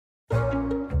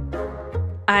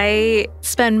I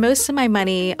spend most of my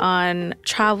money on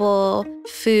travel,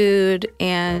 food,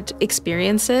 and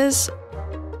experiences.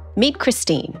 Meet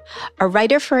Christine, a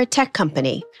writer for a tech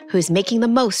company who's making the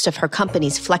most of her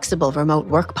company's flexible remote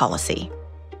work policy.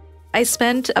 I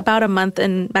spent about a month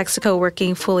in Mexico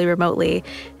working fully remotely,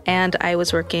 and I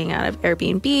was working out of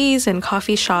Airbnbs and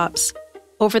coffee shops.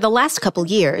 Over the last couple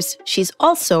years, she's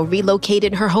also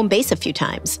relocated her home base a few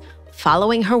times,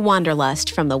 following her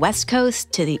wanderlust from the West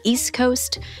Coast to the East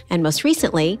Coast, and most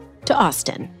recently, to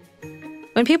Austin.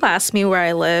 When people ask me where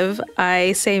I live,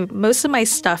 I say most of my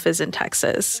stuff is in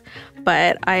Texas,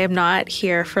 but I am not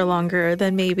here for longer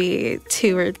than maybe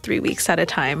 2 or 3 weeks at a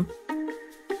time.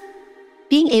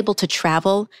 Being able to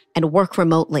travel and work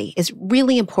remotely is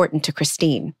really important to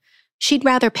Christine. She'd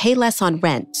rather pay less on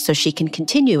rent so she can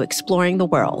continue exploring the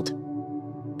world.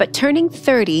 But turning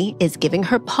 30 is giving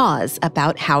her pause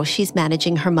about how she's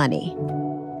managing her money.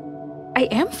 I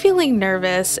am feeling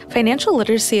nervous. Financial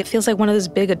literacy, it feels like one of those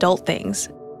big adult things.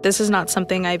 This is not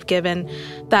something I've given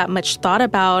that much thought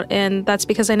about, and that's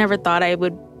because I never thought I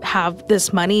would have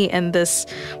this money and this,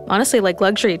 honestly, like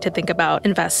luxury to think about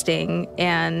investing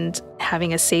and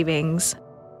having a savings.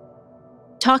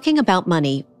 Talking about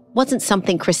money wasn't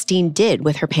something Christine did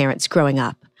with her parents growing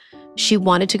up. She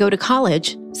wanted to go to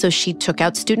college, so she took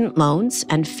out student loans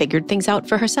and figured things out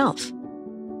for herself.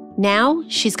 Now,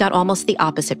 she's got almost the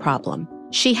opposite problem.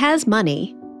 She has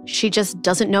money, she just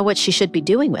doesn't know what she should be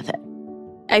doing with it.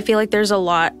 I feel like there's a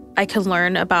lot I can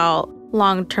learn about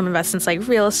long-term investments like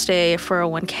real estate,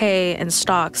 401k, and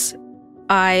stocks.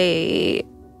 I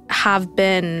have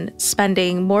been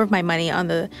spending more of my money on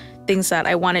the things that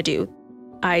I want to do.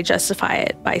 I justify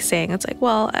it by saying, it's like,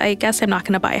 well, I guess I'm not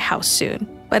going to buy a house soon.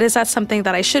 But is that something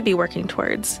that I should be working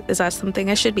towards? Is that something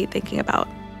I should be thinking about?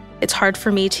 It's hard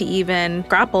for me to even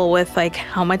grapple with like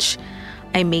how much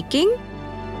I'm making.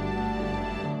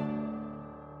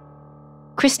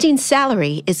 Christine's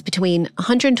salary is between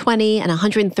 $120,000 and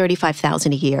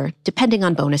 $135,000 a year, depending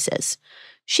on bonuses.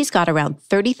 She's got around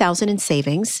 $30,000 in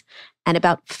savings and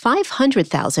about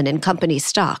 $500,000 in company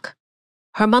stock.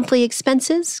 Her monthly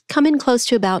expenses come in close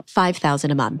to about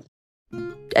 $5,000 a month.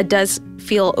 It does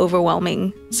feel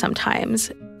overwhelming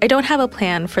sometimes. I don't have a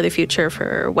plan for the future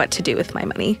for what to do with my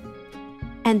money.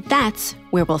 And that's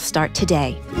where we'll start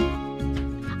today.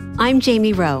 I'm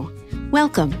Jamie Rowe.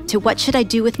 Welcome to What Should I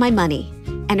Do With My Money,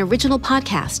 an original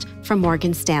podcast from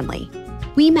Morgan Stanley.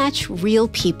 We match real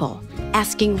people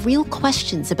asking real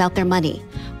questions about their money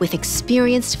with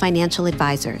experienced financial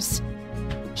advisors.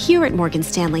 Here at Morgan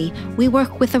Stanley, we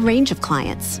work with a range of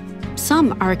clients.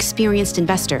 Some are experienced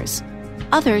investors.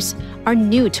 Others are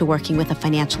new to working with a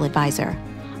financial advisor.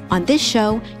 On this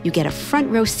show, you get a front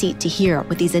row seat to hear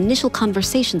what these initial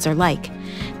conversations are like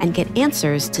and get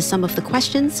answers to some of the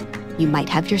questions you might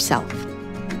have yourself.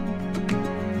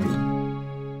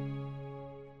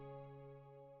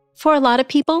 For a lot of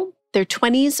people, their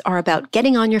 20s are about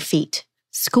getting on your feet,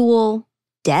 school,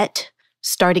 debt,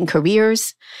 starting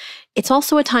careers. It's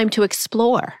also a time to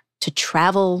explore, to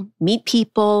travel, meet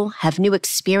people, have new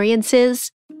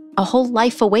experiences. A whole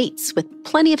life awaits with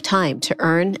plenty of time to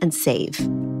earn and save.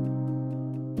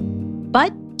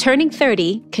 But turning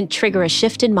 30 can trigger a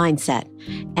shift in mindset,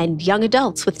 and young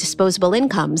adults with disposable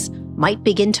incomes might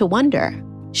begin to wonder,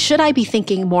 should I be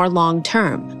thinking more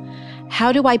long-term?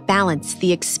 How do I balance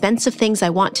the expensive things I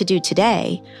want to do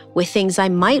today with things I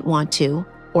might want to,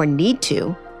 or need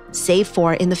to, save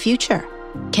for in the future?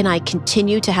 Can I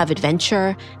continue to have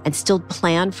adventure and still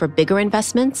plan for bigger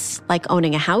investments, like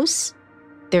owning a house?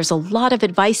 There's a lot of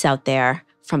advice out there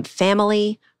from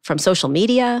family, from social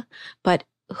media, but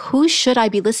who should I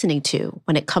be listening to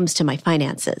when it comes to my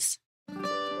finances?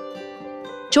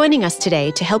 Joining us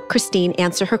today to help Christine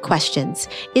answer her questions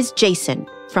is Jason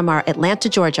from our Atlanta,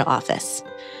 Georgia office.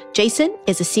 Jason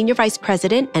is a senior vice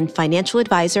president and financial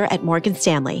advisor at Morgan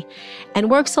Stanley and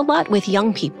works a lot with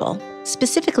young people,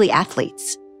 specifically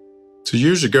athletes. So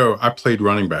years ago, I played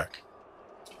running back.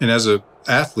 And as an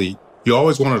athlete, you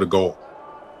always wanted a goal.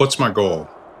 What's my goal?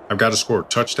 I've got to score a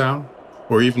touchdown,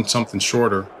 or even something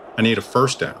shorter. I need a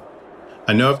first down.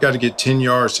 I know I've got to get 10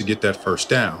 yards to get that first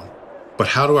down, but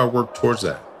how do I work towards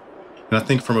that? And I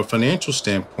think from a financial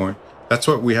standpoint, that's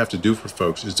what we have to do for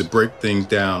folks, is to break things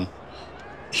down.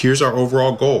 Here's our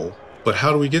overall goal, but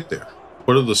how do we get there?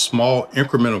 What are the small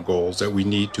incremental goals that we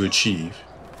need to achieve?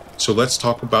 So let's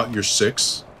talk about your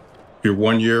 6, your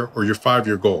 1 year, or your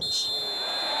 5-year goals.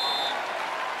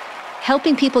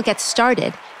 Helping people get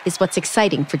started is what's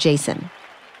exciting for Jason.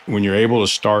 When you're able to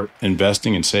start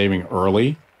investing and saving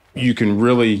early, you can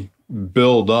really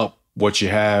build up what you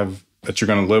have that you're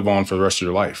going to live on for the rest of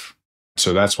your life.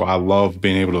 So that's why I love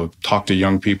being able to talk to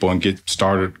young people and get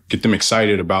them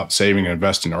excited about saving and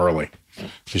investing early.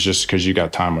 It's just because you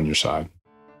got time on your side.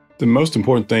 The most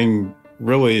important thing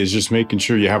really is just making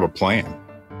sure you have a plan.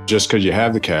 Just because you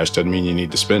have the cash doesn't mean you need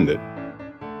to spend it.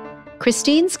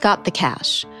 Christine's got the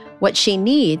cash. What she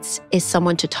needs is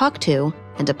someone to talk to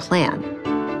and a plan.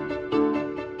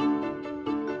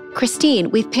 Christine,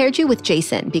 we've paired you with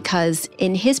Jason because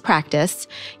in his practice,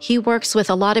 he works with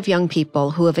a lot of young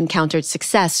people who have encountered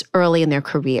success early in their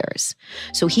careers.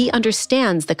 So he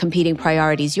understands the competing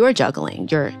priorities you're juggling,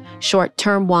 your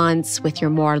short-term wants with your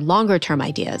more longer-term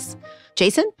ideas.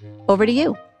 Jason, over to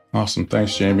you. Awesome.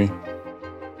 Thanks, Jamie.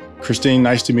 Christine,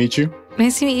 nice to meet you.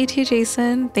 Nice to meet you too,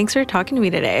 Jason. Thanks for talking to me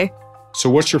today. So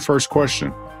what's your first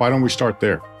question? Why don't we start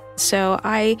there? So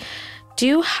I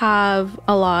do have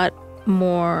a lot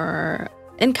more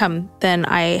income than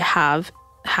I have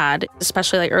had,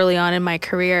 especially like early on in my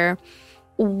career.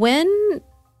 When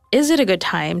is it a good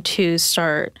time to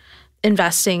start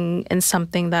investing in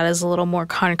something that is a little more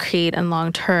concrete and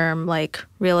long-term, like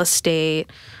real estate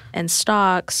and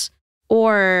stocks?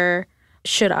 Or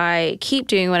should I keep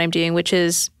doing what I'm doing, which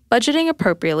is budgeting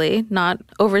appropriately, not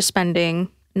overspending,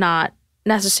 not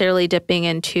necessarily dipping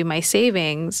into my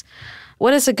savings?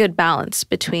 What is a good balance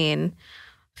between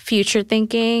future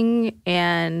thinking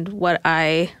and what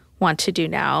I want to do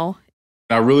now?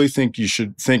 I really think you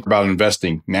should think about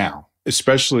investing now,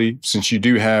 especially since you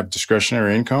do have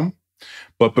discretionary income.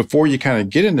 But before you kind of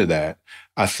get into that,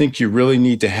 I think you really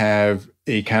need to have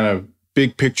a kind of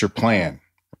big picture plan.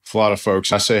 For a lot of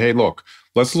folks, I say, hey, look,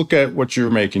 let's look at what you're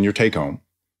making, your take home,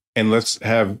 and let's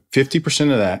have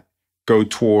 50% of that go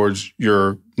towards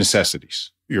your necessities,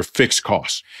 your fixed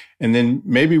costs. And then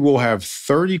maybe we'll have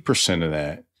 30% of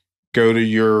that go to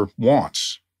your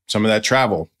wants, some of that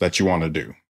travel that you want to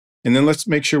do. And then let's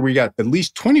make sure we got at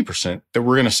least 20% that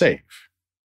we're going to save.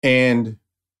 And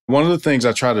one of the things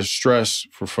I try to stress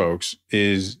for folks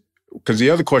is, because the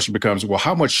other question becomes, well,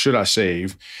 how much should I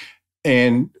save?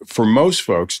 And for most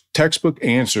folks, textbook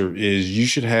answer is you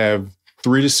should have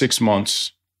 3 to 6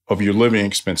 months of your living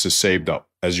expenses saved up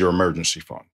as your emergency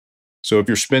fund. So if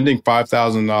you're spending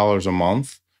 $5,000 a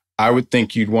month, I would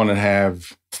think you'd want to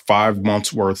have 5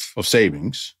 months worth of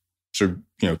savings. So,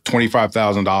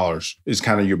 $25,000 is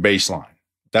kind of your baseline.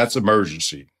 That's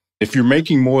emergency. If you're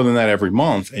making more than that every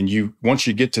month and once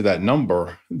you get to that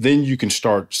number, then you can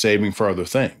start saving for other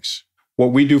things.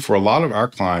 What we do for a lot of our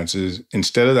clients is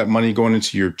instead of that money going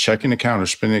into your checking account or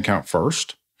spending account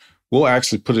first, we'll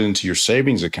actually put it into your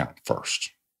savings account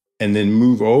first and then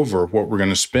move over what we're going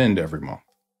to spend every month.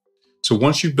 So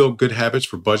once you've built good habits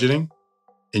for budgeting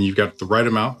and you've got the right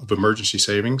amount of emergency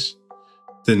savings,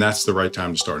 then that's the right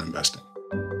time to start investing.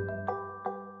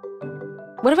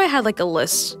 What if I had like a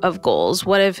list of goals?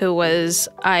 What if it was,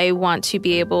 I want to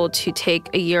be able to take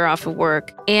a year off of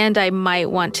work and I might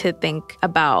want to think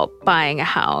about buying a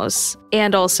house.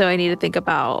 And also I need to think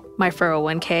about my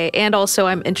 401k. And also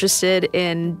I'm interested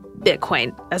in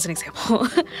Bitcoin as an example.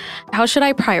 How should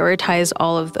I prioritize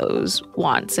all of those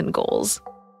wants and goals?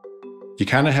 You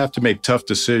kind of have to make tough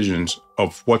decisions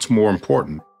of what's more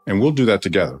important. And we'll do that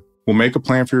together. We'll make a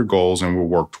plan for your goals and we'll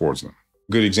work towards them.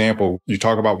 Good example, you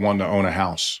talk about wanting to own a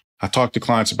house. I talk to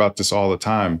clients about this all the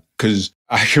time because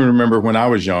I can remember when I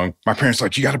was young, my parents were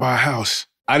like, you got to buy a house.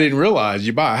 I didn't realize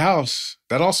you buy a house,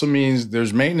 that also means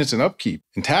there's maintenance and upkeep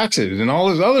and taxes and all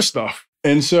this other stuff.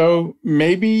 And so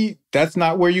maybe that's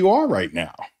not where you are right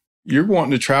now. You're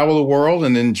wanting to travel the world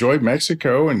and enjoy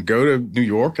Mexico and go to New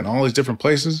York and all these different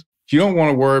places. You don't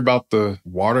want to worry about the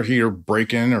water heater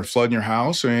breaking or flooding your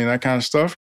house or any of that kind of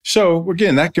stuff. So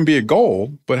again, that can be a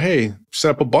goal, but hey,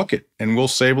 set up a bucket and we'll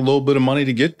save a little bit of money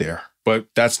to get there. But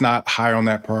that's not high on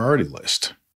that priority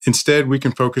list. Instead, we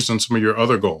can focus on some of your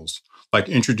other goals, like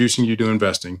introducing you to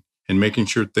investing and making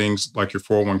sure things like your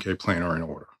 401k plan are in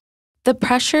order. The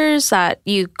pressures that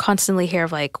you constantly hear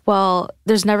of like, well,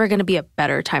 there's never going to be a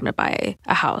better time to buy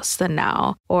a house than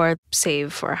now or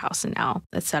save for a house now,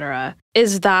 etc.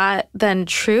 Is that then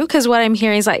true? Because what I'm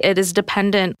hearing is like it is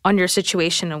dependent on your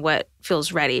situation and what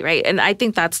feels ready, right? And I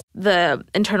think that's the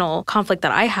internal conflict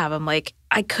that I have. I'm like,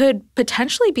 I could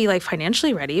potentially be like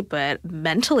financially ready, but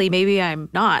mentally maybe I'm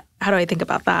not. How do I think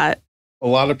about that? A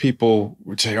lot of people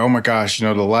would say, oh my gosh,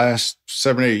 the last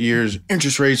 7 or 8 years,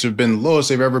 interest rates have been the lowest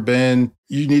they've ever been.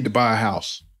 You need to buy a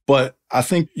house. But I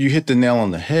think you hit the nail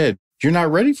on the head. You're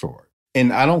not ready for it.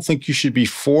 And I don't think you should be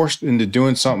forced into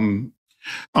doing something.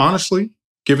 Honestly,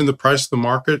 given the price of the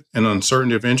market and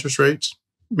uncertainty of interest rates,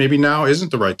 maybe now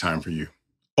isn't the right time for you.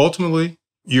 Ultimately,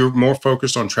 you're more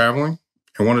focused on traveling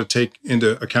and want to take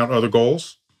into account other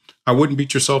goals. I wouldn't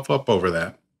beat yourself up over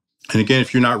that. And again,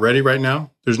 if you're not ready right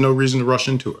now, there's no reason to rush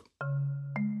into it.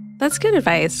 That's good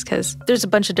advice because there's a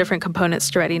bunch of different components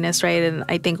to readiness, right? And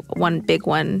I think one big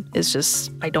one is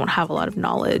just I don't have a lot of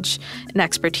knowledge and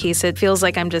expertise. It feels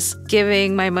like I'm just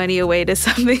giving my money away to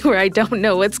something where I don't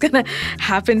know what's going to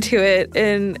happen to it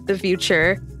in the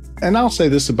future. And I'll say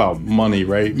this about money,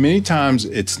 right? Many times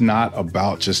it's not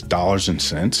about just dollars and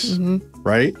cents,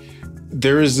 right?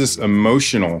 There is this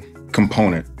emotional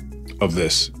component of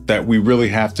this that we really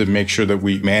have to make sure that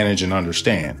we manage and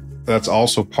understand. That's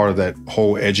also part of that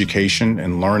whole education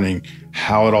and learning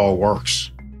how it all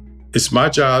works. It's my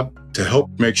job to help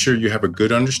make sure you have a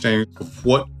good understanding of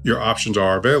what your options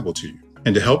are available to you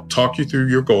and to help talk you through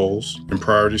your goals and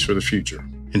priorities for the future.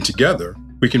 And together,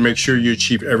 we can make sure you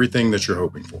achieve everything that you're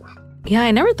hoping for. Yeah,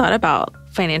 I never thought about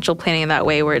financial planning in that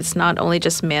way, where it's not only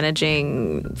just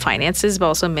managing finances, but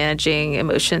also managing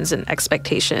emotions and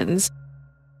expectations.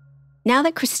 Now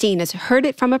that Christine has heard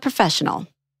it from a professional,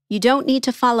 you don't need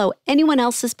to follow anyone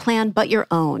else's plan but your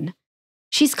own.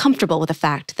 She's comfortable with the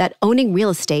fact that owning real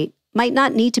estate might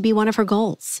not need to be one of her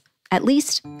goals, at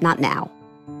least not now.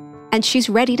 And she's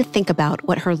ready to think about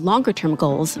what her longer-term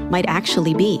goals might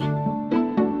actually be.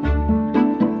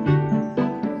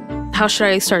 How should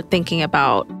I start thinking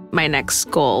about my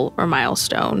next goal or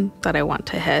milestone that I want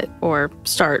to hit or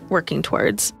start working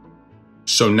towards?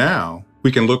 So now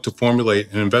we can look to formulate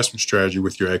an investment strategy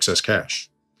with your excess cash.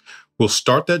 We'll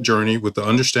start that journey with the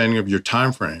understanding of your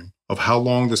time frame of how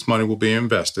long this money will be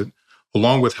invested,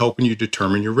 along with helping you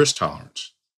determine your risk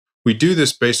tolerance. We do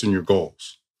this based on your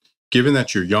goals. Given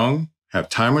that you're young, have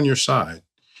time on your side,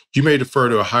 you may defer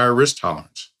to a higher risk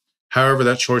tolerance. However,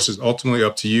 that choice is ultimately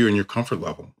up to you and your comfort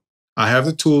level. I have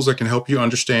the tools that can help you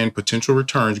understand potential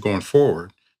returns going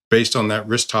forward based on that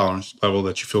risk tolerance level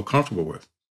that you feel comfortable with.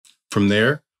 From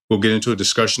there, we'll get into a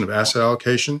discussion of asset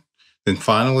allocation, then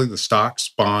finally the stocks,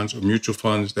 bonds, or mutual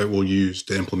funds that we'll use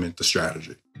to implement the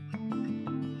strategy.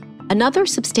 Another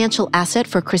substantial asset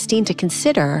for Christine to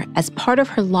consider as part of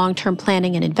her long-term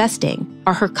planning and investing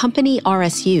are her company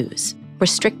RSUs,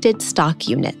 restricted stock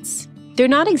units. They're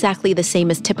not exactly the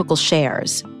same as typical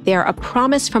shares. They are a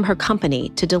promise from her company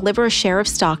to deliver a share of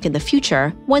stock in the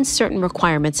future once certain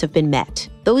requirements have been met.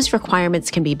 Those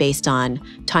requirements can be based on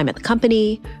time at the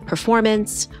company,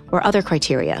 performance, or other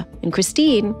criteria. And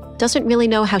Christine doesn't really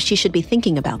know how she should be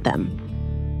thinking about them.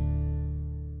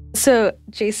 So,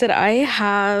 Jason, I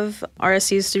have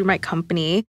RSUs through my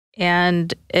company,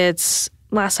 and it's,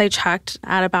 last I checked,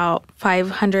 at about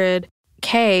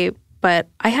 $500K, but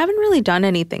I haven't really done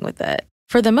anything with it.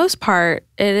 For the most part,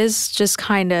 it is just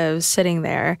kind of sitting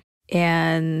there,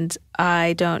 and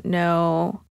I don't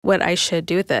know what I should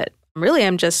do with it. Really,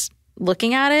 I'm just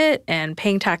looking at it and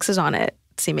paying taxes on it,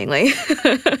 seemingly.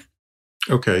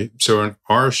 Okay, so an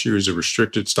RSU is a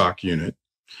restricted stock unit.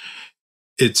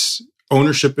 It's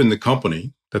ownership in the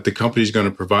company that the company is going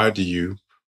to provide to you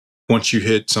once you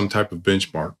hit some type of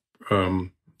benchmark,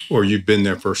 or you've been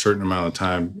there for a certain amount of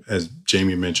time, as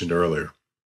Jamie mentioned earlier.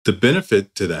 The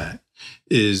benefit to that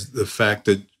is the fact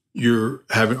that you're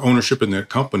having ownership in the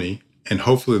company, and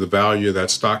hopefully the value of that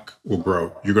stock will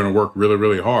grow. You're going to work really,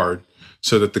 really hard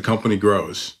so that the company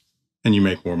grows and you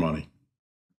make more money.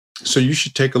 So you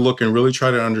should take a look and really try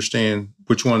to understand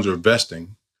which ones are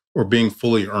vesting or being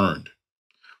fully earned,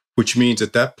 which means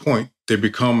at that point, they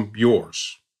become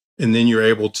yours. And then you're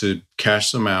able to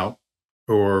cash them out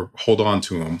or hold on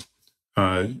to them.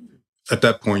 At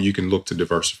that point, you can look to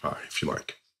diversify if you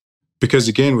like. Because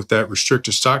again, with that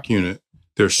restricted stock unit,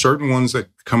 there are certain ones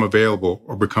that become available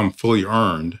or become fully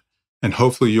earned, and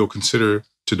hopefully you'll consider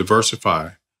to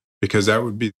diversify because that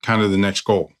would be kind of the next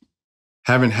goal.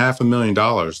 Having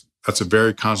 $500,000, that's a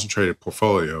very concentrated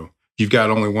portfolio. You've got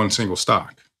only one single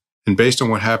stock. And based on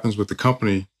what happens with the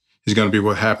company is going to be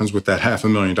what happens with that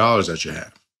 $500,000 that you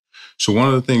have. So one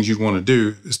of the things you'd want to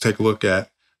do is take a look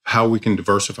at how we can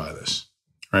diversify this,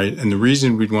 right? And the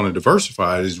reason we'd want to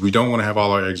diversify it is we don't want to have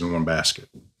all our eggs in one basket,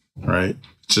 right?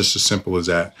 It's just as simple as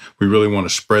that. We really want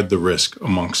to spread the risk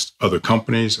amongst other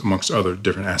companies, amongst other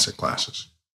different asset classes.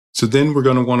 So then we're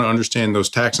going to want to understand those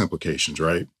tax implications,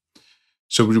 right?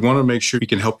 So we want to make sure we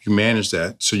can help you manage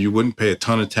that so you wouldn't pay a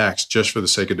ton of tax just for the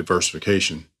sake of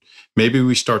diversification. Maybe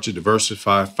we start to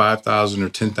diversify 5,000 or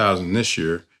 10,000 this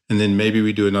year, and then maybe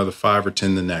we do another 5 or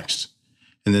 10 the next.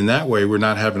 And then that way we're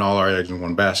not having all our eggs in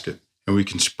one basket, and we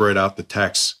can spread out the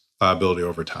tax liability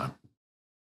over time.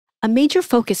 A major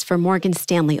focus for Morgan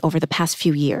Stanley over the past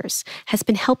few years has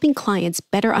been helping clients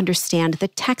better understand the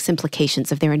tax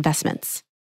implications of their investments.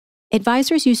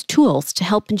 Advisors use tools to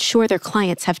help ensure their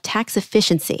clients have tax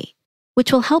efficiency,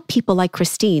 which will help people like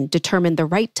Christine determine the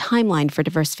right timeline for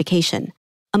diversification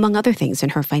among other things in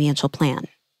her financial plan.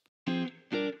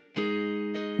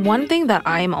 One thing that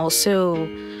I'm also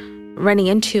running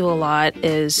into a lot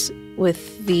is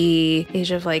with the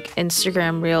age of like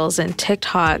Instagram Reels and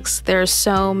TikToks, there are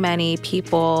so many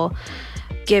people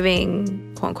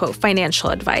giving quote unquote financial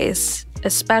advice,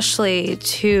 especially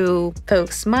to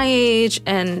folks my age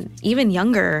and even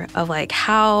younger, of like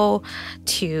how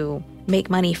to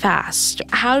make money fast.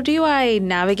 How do I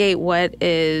navigate what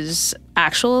is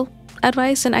actual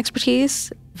advice and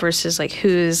expertise versus like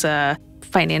who's a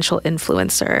financial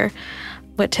influencer?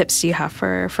 What tips do you have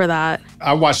for that?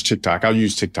 I watch TikTok. I'll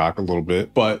use TikTok a little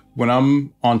bit, but when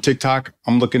I'm on TikTok,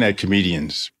 I'm looking at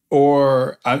comedians,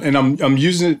 I'm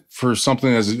using it for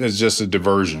something as just a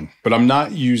diversion, but I'm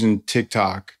not using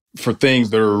TikTok for things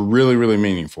that are really, really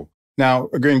meaningful. Now,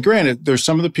 again, granted, there's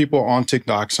some of the people on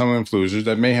TikTok, some influencers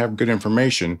that may have good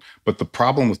information, but the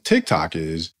problem with TikTok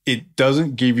is it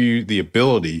doesn't give you the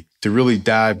ability to really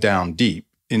dive down deep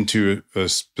into a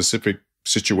specific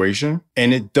situation.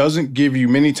 And it doesn't give you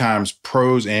many times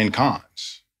pros and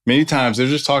cons. Many times they're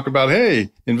just talking about, hey,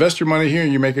 invest your money here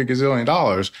and you make $1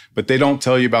 gazillion, but they don't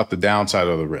tell you about the downside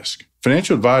of the risk.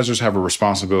 Financial advisors have a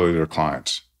responsibility to their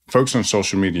clients. Folks on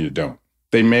social media don't.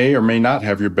 They may or may not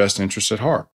have your best interests at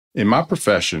heart. In my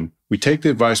profession, we take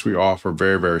the advice we offer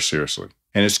very, very seriously,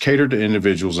 and it's catered to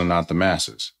individuals and not the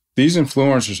masses. These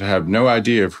influencers have no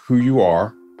idea of who you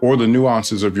are or the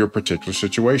nuances of your particular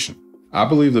situation. I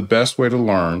believe the best way to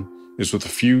learn is with a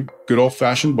few good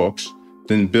old-fashioned books,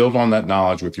 then build on that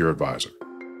knowledge with your advisor.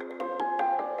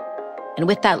 And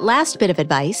with that last bit of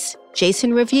advice,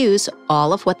 Jason reviews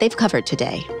all of what they've covered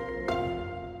today.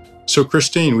 So,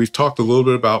 Christine, we've talked a little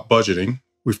bit about budgeting.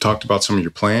 We've talked about some of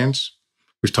your plans.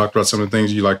 We've talked about some of the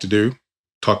things you like to do,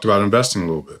 talked about investing a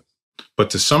little bit. But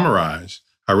to summarize,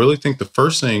 I really think the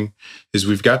first thing is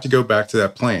we've got to go back to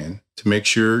that plan to make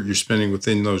sure you're spending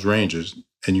within those ranges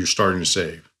and you're starting to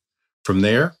save. From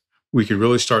there, we could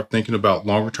really start thinking about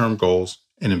longer-term goals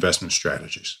and investment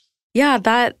strategies. Yeah,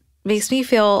 that makes me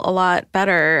feel a lot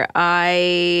better.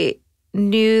 I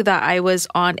knew that I was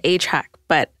on a track,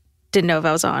 but didn't know if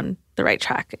I was on the right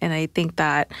track. And I think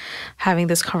that having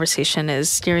this conversation is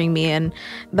steering me in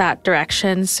that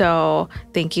direction. So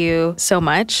thank you so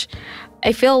much.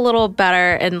 I feel a little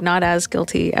better and not as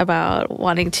guilty about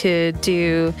wanting to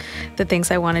do the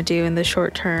things I want to do in the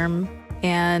short term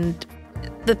and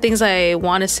the things I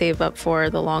want to save up for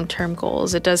the long-term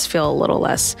goals. It does feel a little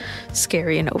less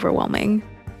scary and overwhelming.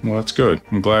 Well, that's good.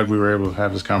 I'm glad we were able to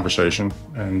have this conversation,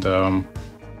 and I'm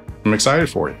excited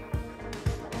for you.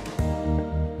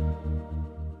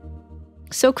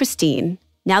 So, Christine,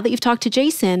 now that you've talked to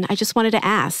Jason, I just wanted to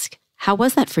ask, how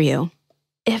was that for you?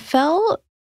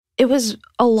 It was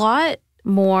a lot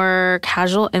more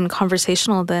casual and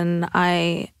conversational than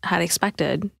I had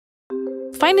expected.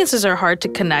 Finances are hard to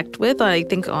connect with, I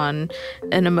think, on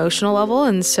an emotional level.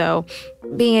 And so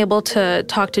being able to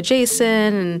talk to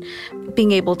Jason and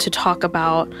being able to talk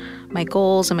about my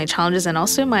goals and my challenges and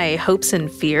also my hopes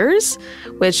and fears,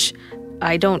 which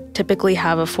I don't typically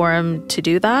have a forum to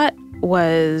do that,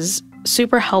 was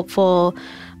super helpful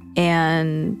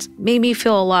and made me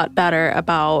feel a lot better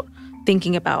about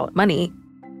thinking about money.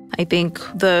 I think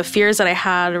the fears that I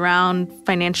had around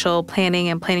financial planning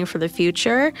and planning for the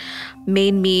future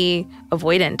made me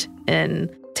avoidant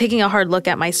in taking a hard look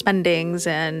at my spendings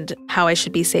and how I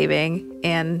should be saving.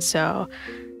 And so,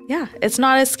 yeah, it's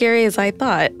not as scary as I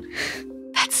thought.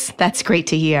 That's great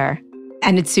to hear.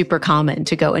 And it's super common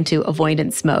to go into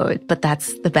avoidance mode, but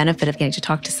that's the benefit of getting to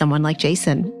talk to someone like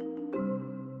Jason.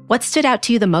 What stood out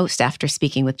to you the most after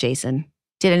speaking with Jason?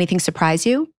 Did anything surprise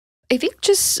you? I think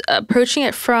just approaching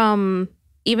it from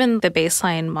even the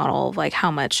baseline model of like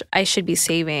how much I should be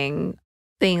saving,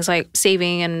 things like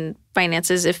saving and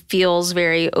finances, it feels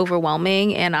very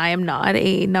overwhelming and I am not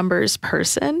a numbers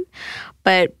person.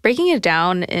 But breaking it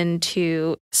down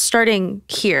into starting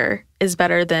here is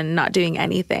better than not doing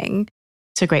anything.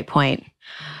 It's a great point.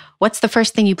 What's the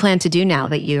first thing you plan to do now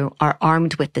that you are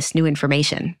armed with this new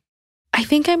information? I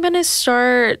think I'm going to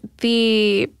start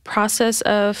the process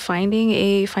of finding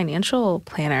a financial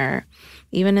planner.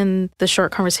 Even in the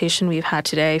short conversation we've had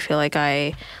today, I feel like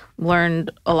I learned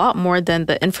a lot more than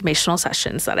the informational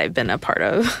sessions that I've been a part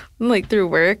of, like through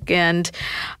work. And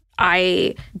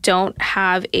I don't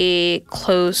have a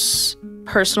close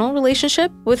personal relationship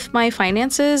with my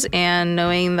finances, and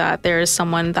knowing that there is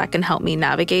someone that can help me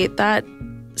navigate that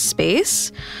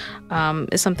space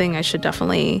is something I should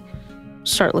definitely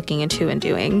start looking into and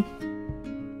doing.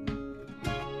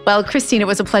 Well, Christine, it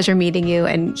was a pleasure meeting you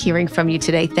and hearing from you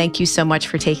today. Thank you so much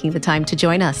for taking the time to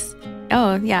join us.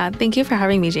 Oh, yeah. Thank you for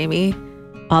having me, Jamie.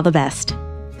 All the best.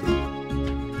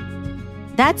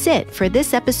 That's it for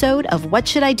this episode of What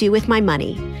Should I Do with My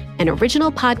Money, an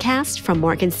original podcast from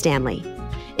Morgan Stanley.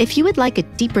 If you would like a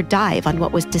deeper dive on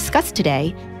what was discussed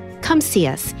today, come see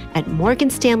us at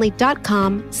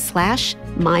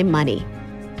morganstanley.com/mymoney.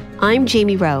 I'm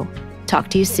Jamie Rowe.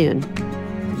 Talk to you soon.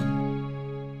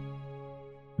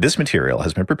 This material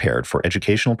has been prepared for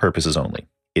educational purposes only.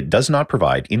 It does not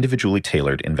provide individually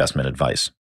tailored investment advice.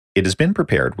 It has been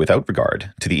prepared without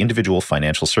regard to the individual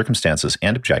financial circumstances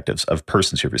and objectives of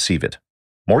persons who receive it.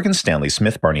 Morgan Stanley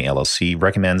Smith Barney LLC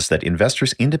recommends that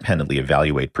investors independently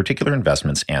evaluate particular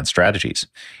investments and strategies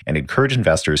and encourage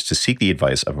investors to seek the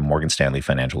advice of a Morgan Stanley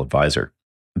financial advisor.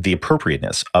 The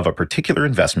appropriateness of a particular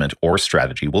investment or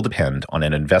strategy will depend on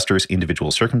an investor's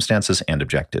individual circumstances and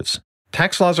objectives.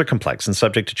 Tax laws are complex and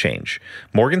subject to change.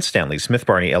 Morgan Stanley Smith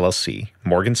Barney LLC,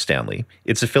 Morgan Stanley,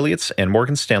 its affiliates, and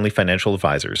Morgan Stanley financial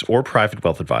advisors or private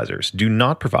wealth advisors do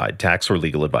not provide tax or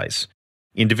legal advice.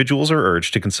 Individuals are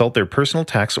urged to consult their personal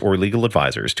tax or legal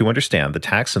advisors to understand the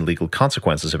tax and legal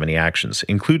consequences of any actions,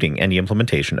 including any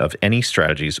implementation of any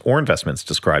strategies or investments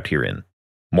described herein.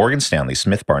 Morgan Stanley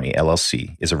Smith Barney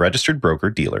LLC is a registered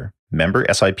broker-dealer, member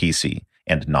SIPC,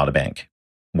 and not a bank.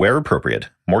 Where appropriate,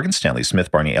 Morgan Stanley Smith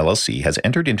Barney LLC has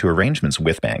entered into arrangements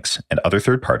with banks and other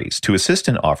third parties to assist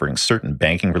in offering certain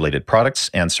banking-related products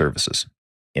and services.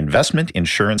 Investment,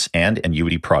 insurance, and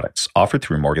annuity products offered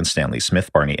through Morgan Stanley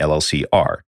Smith Barney LLC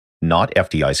are not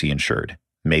FDIC insured,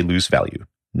 may lose value,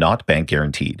 not bank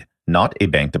guaranteed, not a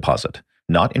bank deposit,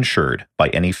 not insured by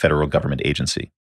any federal government agency.